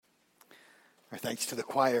Our thanks to the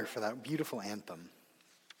choir for that beautiful anthem.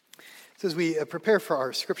 So as we prepare for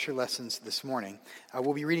our scripture lessons this morning,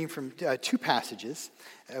 we'll be reading from two passages.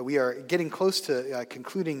 We are getting close to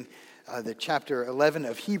concluding the chapter 11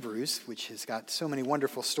 of Hebrews, which has got so many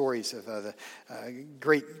wonderful stories of the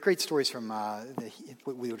great stories from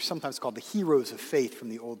what we would sometimes call the heroes of faith from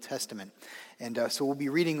the Old Testament. And so we'll be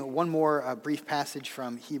reading one more brief passage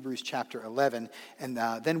from Hebrews chapter 11, and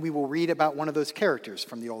then we will read about one of those characters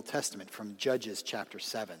from the Old Testament, from Judges chapter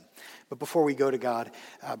 7. But before we go to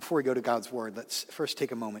God's word, let's first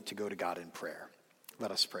take a moment to go to God in prayer.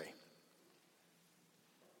 Let us pray.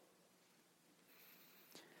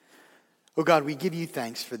 Oh God, we give you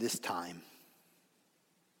thanks for this time.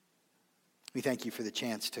 We thank you for the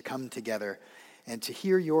chance to come together and to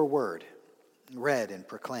hear your word read and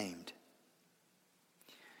proclaimed.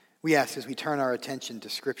 We ask as we turn our attention to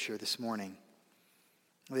Scripture this morning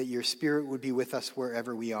that your Spirit would be with us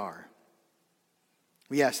wherever we are.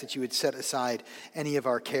 We ask that you would set aside any of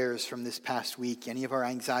our cares from this past week, any of our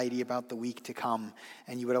anxiety about the week to come,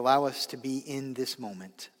 and you would allow us to be in this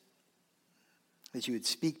moment. That you would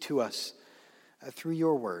speak to us through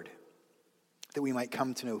your word, that we might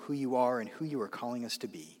come to know who you are and who you are calling us to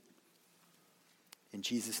be. In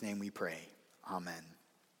Jesus' name we pray. Amen.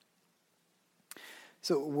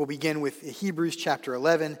 So we'll begin with Hebrews chapter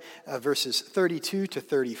 11, verses 32 to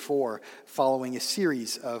 34, following a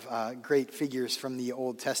series of great figures from the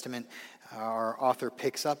Old Testament. Our author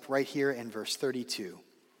picks up right here in verse 32.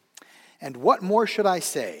 And what more should I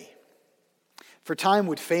say? For time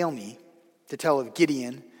would fail me to tell of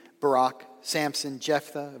Gideon, Barak, Samson,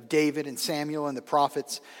 Jephthah, of David and Samuel and the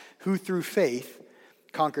prophets, who through faith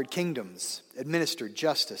conquered kingdoms, administered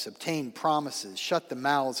justice, obtained promises, shut the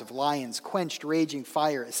mouths of lions, quenched raging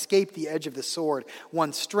fire, escaped the edge of the sword,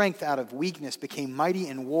 won strength out of weakness, became mighty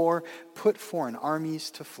in war, put foreign armies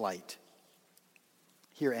to flight.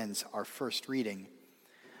 Here ends our first reading.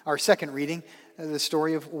 Our second reading, the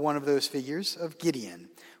story of one of those figures, of Gideon.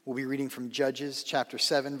 We'll be reading from Judges chapter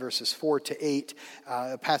 7, verses 4 to 8,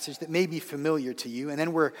 a passage that may be familiar to you. And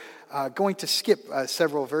then we're going to skip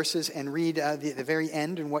several verses and read the very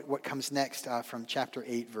end and what comes next from chapter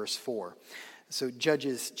 8, verse 4. So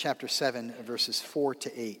Judges chapter 7, verses 4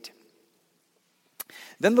 to 8.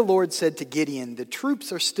 Then the Lord said to Gideon, "The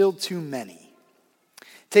troops are still too many.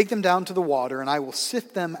 Take them down to the water, and I will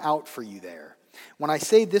sift them out for you there. When I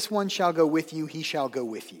say this one shall go with you, he shall go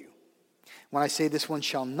with you. When I say this one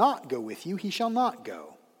shall not go with you, he shall not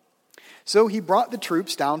go." So he brought the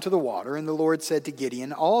troops down to the water, and the Lord said to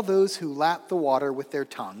Gideon, "All those who lap the water with their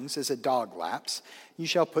tongues, as a dog laps, you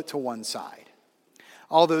shall put to one side.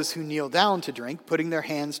 All those who kneel down to drink, putting their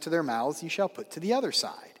hands to their mouths, you shall put to the other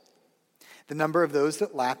side." The number of those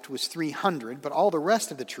that lapped was 300, but all the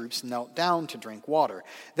rest of the troops knelt down to drink water.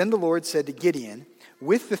 Then the Lord said to Gideon,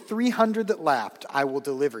 "With the 300 that lapped, I will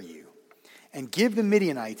deliver you, and give the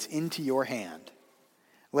Midianites into your hand.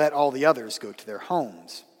 Let all the others go to their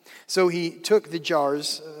homes." So he took the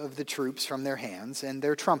jars of the troops from their hands and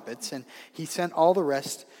their trumpets, and he sent all the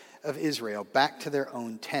rest of Israel back to their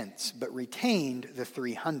own tents, but retained the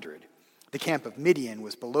 300. The camp of Midian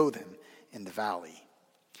was below them in the valley.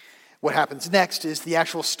 What happens next is the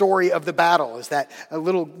actual story of the battle, is that a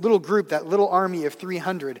little group, that little army of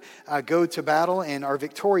 300 go to battle and are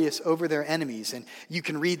victorious over their enemies. And you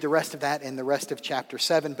can read the rest of that in the rest of chapter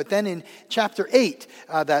 7. But then in chapter 8,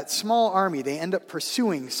 that small army, they end up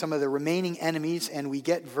pursuing some of the remaining enemies, and we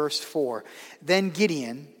get verse 4. Then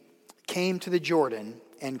Gideon came to the Jordan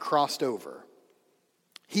and crossed over,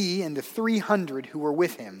 he and the 300 who were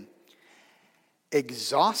with him,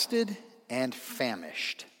 exhausted and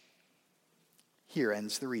famished. Here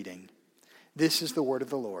ends the reading. This is the word of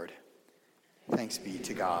the Lord. Thanks be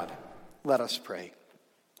to God. Let us pray.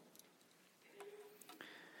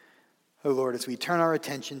 O Lord, as we turn our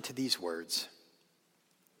attention to these words,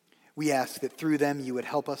 we ask that through them you would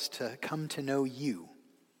help us to come to know you,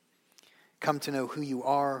 come to know who you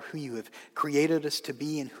are, who you have created us to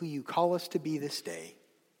be, and who you call us to be this day.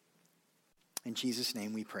 In Jesus'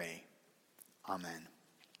 name we pray. Amen.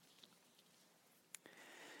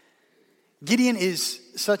 Gideon is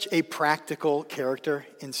such a practical character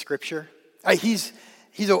in Scripture. He's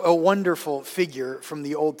a wonderful figure from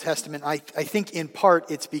the Old Testament. I think in part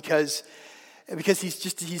it's because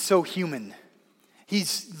he's so human.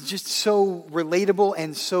 He's just so relatable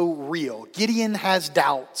and so real. Gideon has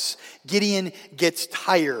doubts. Gideon gets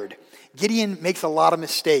tired. Gideon makes a lot of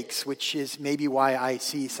mistakes, which is maybe why I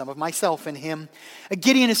see some of myself in him.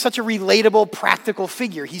 Gideon is such a relatable, practical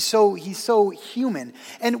figure. He's so human.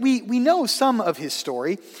 And we know some of his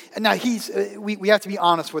story. Now, we have to be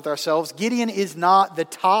honest with ourselves. Gideon is not the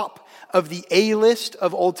top of the A-list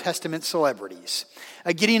of Old Testament celebrities.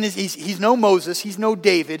 Gideon he's no Moses, he's no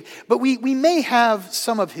David, but we may have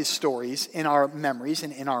some of his stories in our memories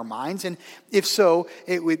and in our minds. And if so,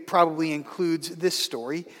 it probably includes this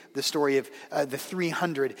story, the story of the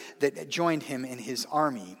 300 that joined him in his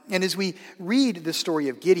army. And as we read the story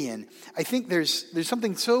of Gideon, I think there's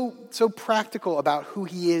something so practical about who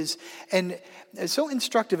he is, and so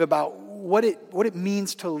instructive about what it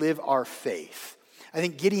means to live our faith. I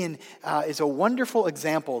think Gideon is a wonderful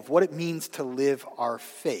example of what it means to live our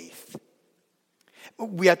faith.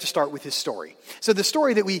 We have to start with his story. So the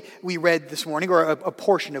story that we read this morning, or a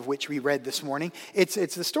portion of which we read this morning, it's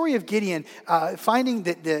the story of Gideon finding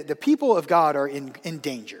that the people of God are in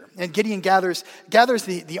danger. And Gideon gathers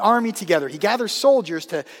the army together. He gathers soldiers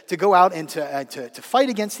to go out and to fight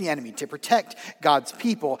against the enemy, to protect God's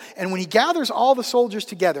people. And when he gathers all the soldiers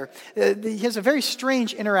together, he has a very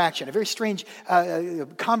strange interaction, a very strange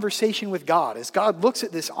conversation with God, as God looks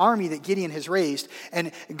at this army that Gideon has raised,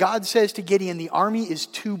 and God says to Gideon, the army is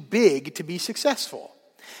too big to be successful.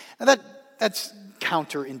 Now that's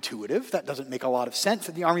counterintuitive. That doesn't make a lot of sense,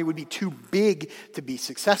 that the army would be too big to be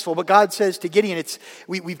successful. But God says to Gideon,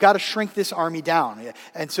 we've got to shrink this army down.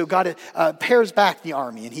 And so God pares back the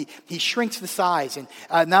army, and he shrinks the size. And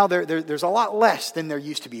now there's a lot less than there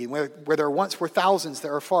used to be. Where there once were thousands,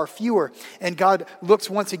 there are far fewer. And God looks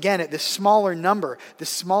once again at this smaller number,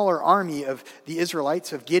 this smaller army of the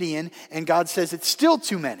Israelites, of Gideon, and God says it's still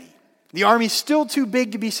too many. The army's still too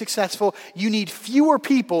big to be successful. You need fewer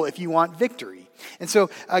people if you want victory. And so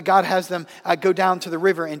God has them go down to the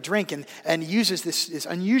river and drink, and uses this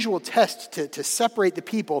unusual test to separate the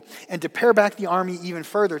people and to pare back the army even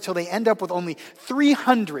further till they end up with only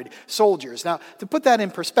 300 soldiers. Now, to put that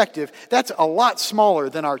in perspective, that's a lot smaller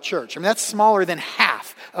than our church. I mean, that's smaller than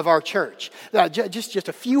half of our church. Just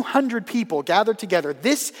a few hundred people gathered together.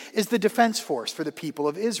 This is the defense force for the people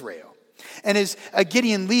of Israel. And as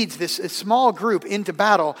Gideon leads this small group into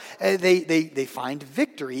battle, they find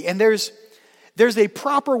victory. And there's a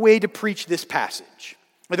proper way to preach this passage.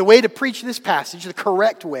 The way to preach this passage, the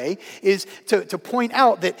correct way, is to point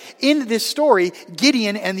out that in this story,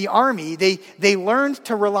 Gideon and the army, they learned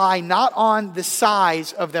to rely not on the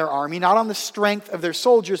size of their army, not on the strength of their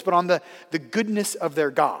soldiers, but on the goodness of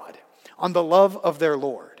their God, on the love of their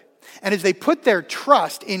Lord. And as they put their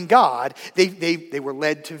trust in God, they were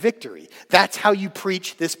led to victory. That's how you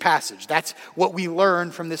preach this passage. That's what we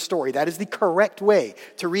learn from this story. That is the correct way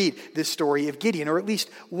to read this story of Gideon, or at least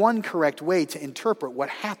one correct way to interpret what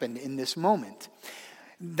happened in this moment.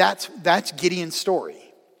 That's Gideon's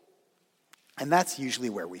story. And that's usually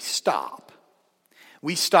where we stop.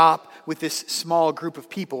 We stop with this small group of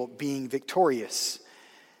people being victorious.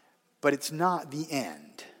 But it's not the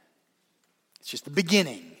end. It's just the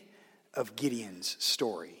beginning of Gideon's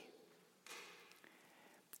story.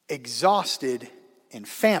 Exhausted and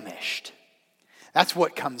famished. That's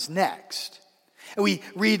what comes next. We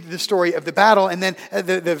read the story of the battle, and then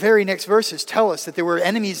the very next verses tell us that there were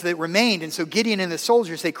enemies that remained. And so Gideon and the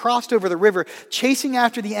soldiers, they crossed over the river, chasing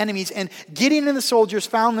after the enemies. And Gideon and the soldiers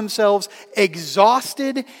found themselves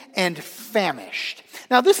exhausted and famished.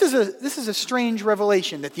 Now, this is a strange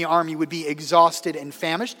revelation, that the army would be exhausted and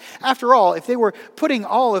famished. After all, if they were putting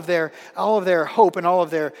all of their hope and all of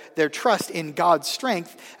their trust in God's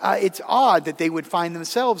strength, it's odd that they would find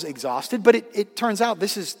themselves exhausted. But it turns out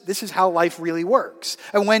this is how life really works.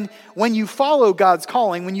 And when you follow God's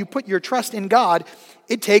calling, when you put your trust in God,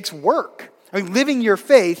 it takes work. I mean, living your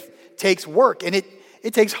faith takes work, and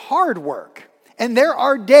it takes hard work. And there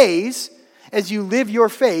are days, as you live your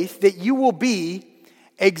faith, that you will be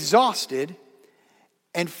exhausted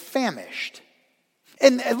and famished.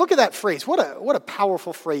 And look at that phrase. What a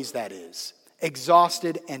powerful phrase that is.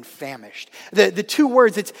 Exhausted and famished. The two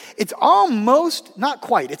words, it's almost, not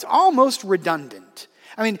quite, it's almost redundant.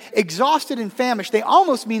 I mean, exhausted and famished, they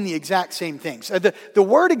almost mean the exact same things. The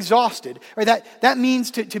word exhausted, or that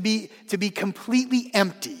means to be completely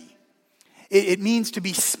empty. It means to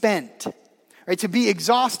be spent. Right? To be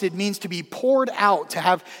exhausted means to be poured out, to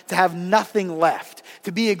have nothing left.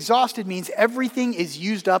 To be exhausted means everything is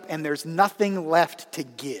used up and there's nothing left to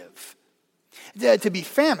give. To be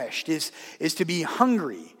famished is to be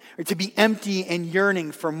hungry, or to be empty and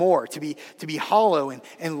yearning for more, to be hollow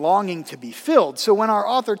and longing to be filled. So when our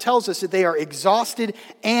author tells us that they are exhausted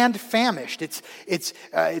and famished, it's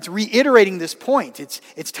reiterating this point.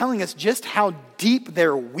 It's telling us just how deep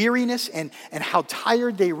their weariness and how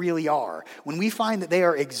tired they really are. When we find that they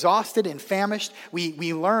are exhausted and famished,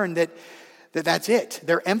 we learn that's it.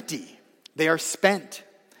 They're empty. They are spent.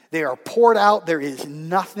 They are poured out. There is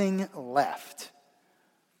nothing left.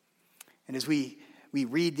 And as we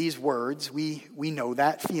read these words, we know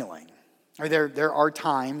that feeling. Or there are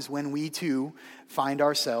times when we too find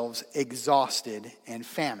ourselves exhausted and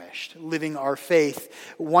famished, living our faith,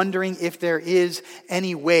 wondering if there is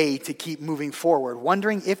any way to keep moving forward,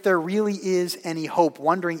 wondering if there really is any hope,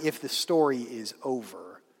 wondering if the story is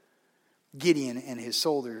over. Gideon and his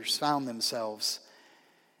soldiers found themselves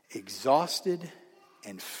exhausted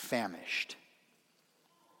and famished.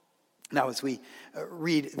 Now, as we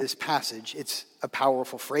read this passage, it's a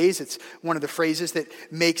powerful phrase. It's one of the phrases that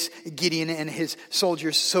makes Gideon and his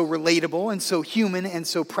soldiers so relatable and so human and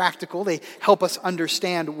so practical. They help us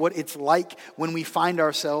understand what it's like when we find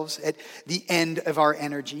ourselves at the end of our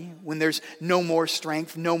energy, when there's no more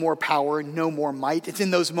strength, no more power, no more might. It's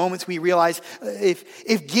in those moments we realize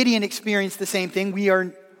if Gideon experienced the same thing, we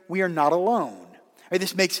are not alone.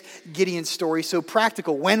 This makes Gideon's story so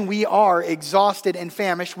practical. When we are exhausted and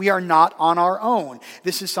famished, we are not on our own.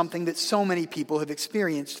 This is something that so many people have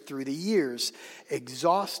experienced through the years.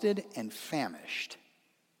 Exhausted and famished.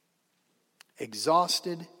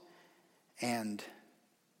 Exhausted and...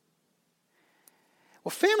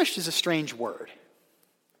 Well, famished is a strange word.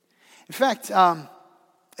 In fact,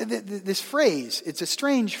 this phrase, it's a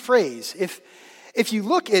strange phrase. If you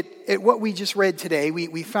look at what we just read today,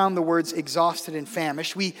 we found the words exhausted and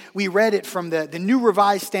famished. We read it from the New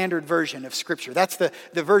Revised Standard Version of Scripture. That's the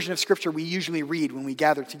version of Scripture we usually read when we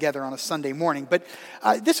gather together on a Sunday morning. But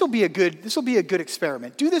this will be a good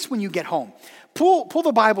experiment. Do this when you get home. Pull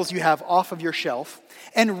the Bibles you have off of your shelf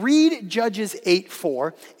and read Judges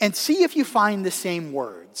 8:4 and see if you find the same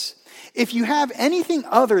words. If you have anything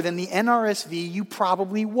other than the NRSV, you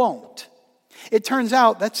probably won't. It turns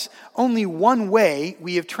out that's only one way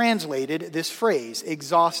we have translated this phrase,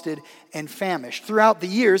 exhausted and famished. Throughout the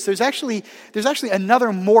years, there's actually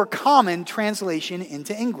another more common translation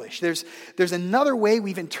into English. There's another way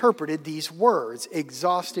we've interpreted these words,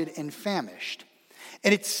 exhausted and famished.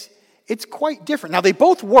 And it's quite different. Now, they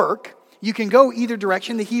both work. You can go either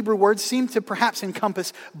direction. The Hebrew words seem to perhaps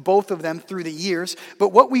encompass both of them through the years. But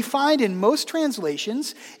what we find in most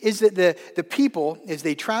translations is that the people, as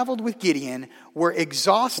they traveled with Gideon, were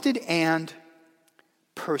exhausted and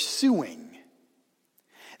pursuing.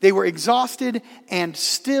 They were exhausted and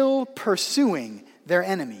still pursuing their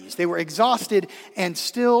enemies. They were exhausted and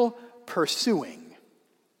still pursuing.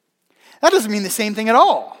 That doesn't mean the same thing at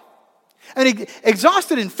all. And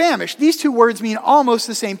exhausted and famished, these two words mean almost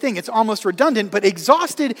the same thing. It's almost redundant, but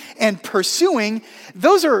exhausted and pursuing,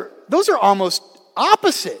 those are almost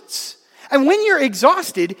opposites. And when you're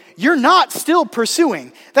exhausted, you're not still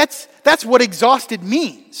pursuing. That's what exhausted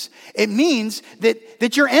means. It means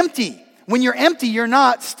that you're empty. When you're empty, you're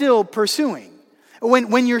not still pursuing.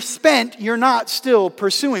 When you're spent, you're not still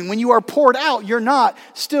pursuing. When you are poured out, you're not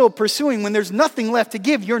still pursuing. When there's nothing left to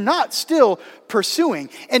give, you're not still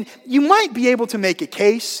pursuing. And you might be able to make a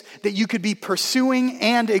case that you could be pursuing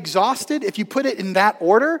and exhausted if you put it in that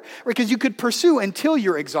order, because you could pursue until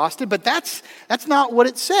you're exhausted, but that's not what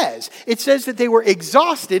it says. It says that they were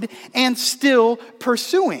exhausted and still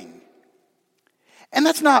pursuing. And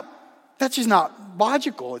that's just not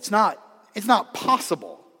logical. It's not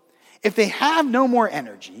possible. If they have no more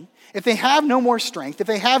energy, if they have no more strength, if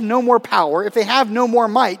they have no more power, if they have no more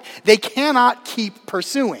might, they cannot keep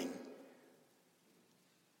pursuing.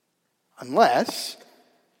 Unless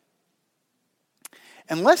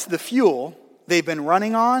the fuel they've been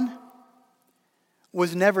running on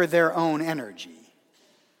was never their own energy.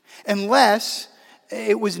 Unless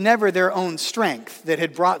it was never their own strength that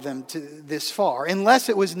had brought them to this far. Unless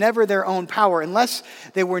it was never their own power. Unless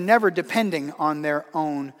they were never depending on their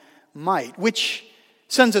own might, which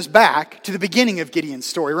sends us back to the beginning of Gideon's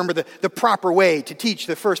story. Remember the proper way to teach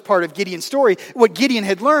the first part of Gideon's story. What Gideon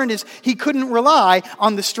had learned is he couldn't rely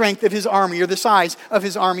on the strength of his army or the size of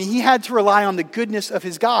his army. He had to rely on the goodness of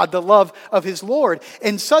his God, the love of his Lord.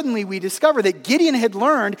 And suddenly we discover that Gideon had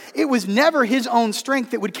learned it was never his own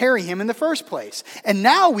strength that would carry him in the first place. And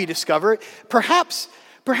now we discover perhaps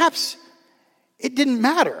it didn't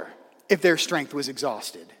matter if their strength was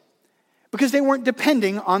exhausted, because they weren't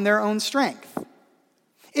depending on their own strength.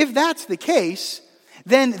 If that's the case,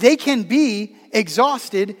 then they can be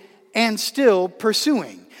exhausted and still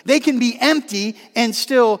pursuing. They can be empty and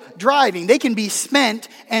still driving. They can be spent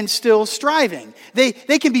and still striving. They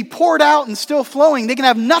can be poured out and still flowing. They can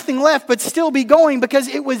have nothing left but still be going, because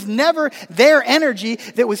it was never their energy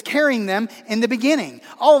that was carrying them in the beginning.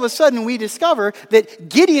 All of a sudden we discover that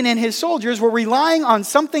Gideon and his soldiers were relying on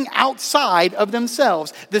something outside of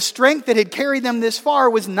themselves. The strength that had carried them this far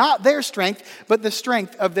was not their strength, but the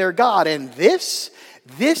strength of their God. And this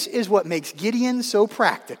This is what makes Gideon so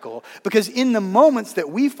practical, because in the moments that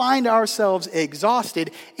we find ourselves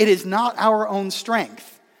exhausted, it is not our own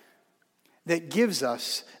strength that gives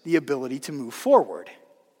us the ability to move forward.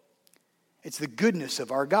 It's the goodness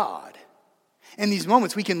of our God. In these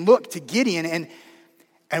moments, we can look to Gideon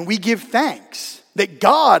and we give thanks that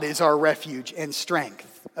God is our refuge and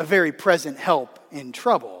strength, a very present help in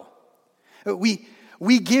trouble.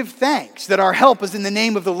 We give thanks that our help is in the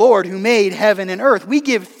name of the Lord who made heaven and earth. We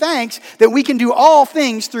give thanks that we can do all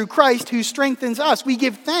things through Christ who strengthens us. We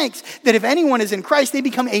give thanks that if anyone is in Christ, they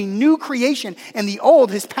become a new creation and the old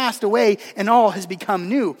has passed away and all has become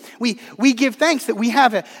new. We give thanks that we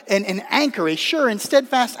have an anchor, a sure and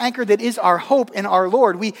steadfast anchor that is our hope in our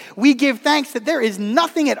Lord. We give thanks that there is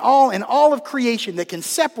nothing at all in all of creation that can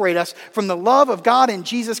separate us from the love of God in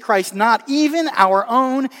Jesus Christ, not even our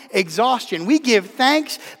own exhaustion. We give thanks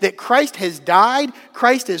that Christ has died,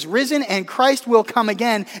 Christ has risen, and Christ will come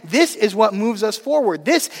again. This is what moves us forward.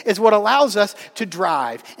 This is what allows us to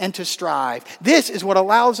drive and to strive. This is what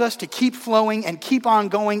allows us to keep flowing and keep on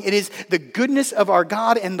going. It is the goodness of our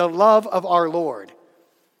God and the love of our Lord.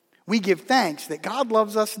 We give thanks that God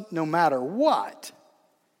loves us no matter what.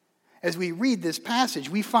 As we read this passage,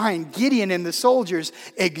 we find Gideon and the soldiers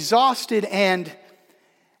exhausted and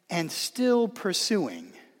still pursuing.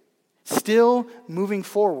 Still moving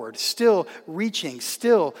forward, still reaching,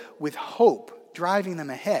 still with hope driving them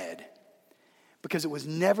ahead, because it was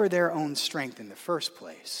never their own strength in the first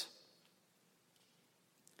place.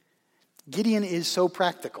 Gideon is so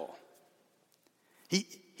practical.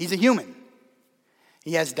 He's a human.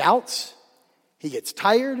 He has doubts. He gets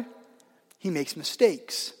tired. He makes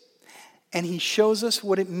mistakes. And he shows us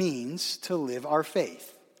what it means to live our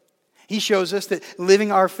faith. He shows us that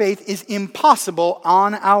living our faith is impossible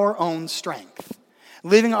on our own strength.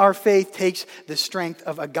 Living our faith takes the strength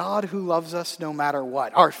of a God who loves us no matter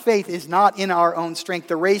what. Our faith is not in our own strength.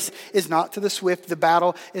 The race is not to the swift. The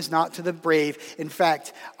battle is not to the brave. In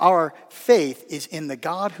fact, our faith is in the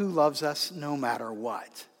God who loves us no matter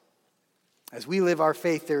what. As we live our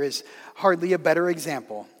faith, there is hardly a better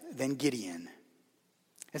example than Gideon.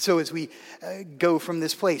 And so as we go from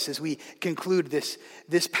this place, as we conclude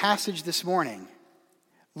this passage this morning,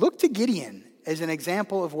 look to Gideon as an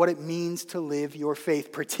example of what it means to live your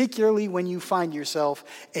faith, particularly when you find yourself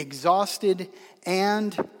exhausted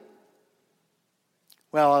and,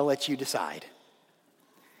 well, I'll let you decide.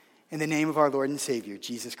 In the name of our Lord and Savior,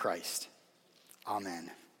 Jesus Christ. Amen.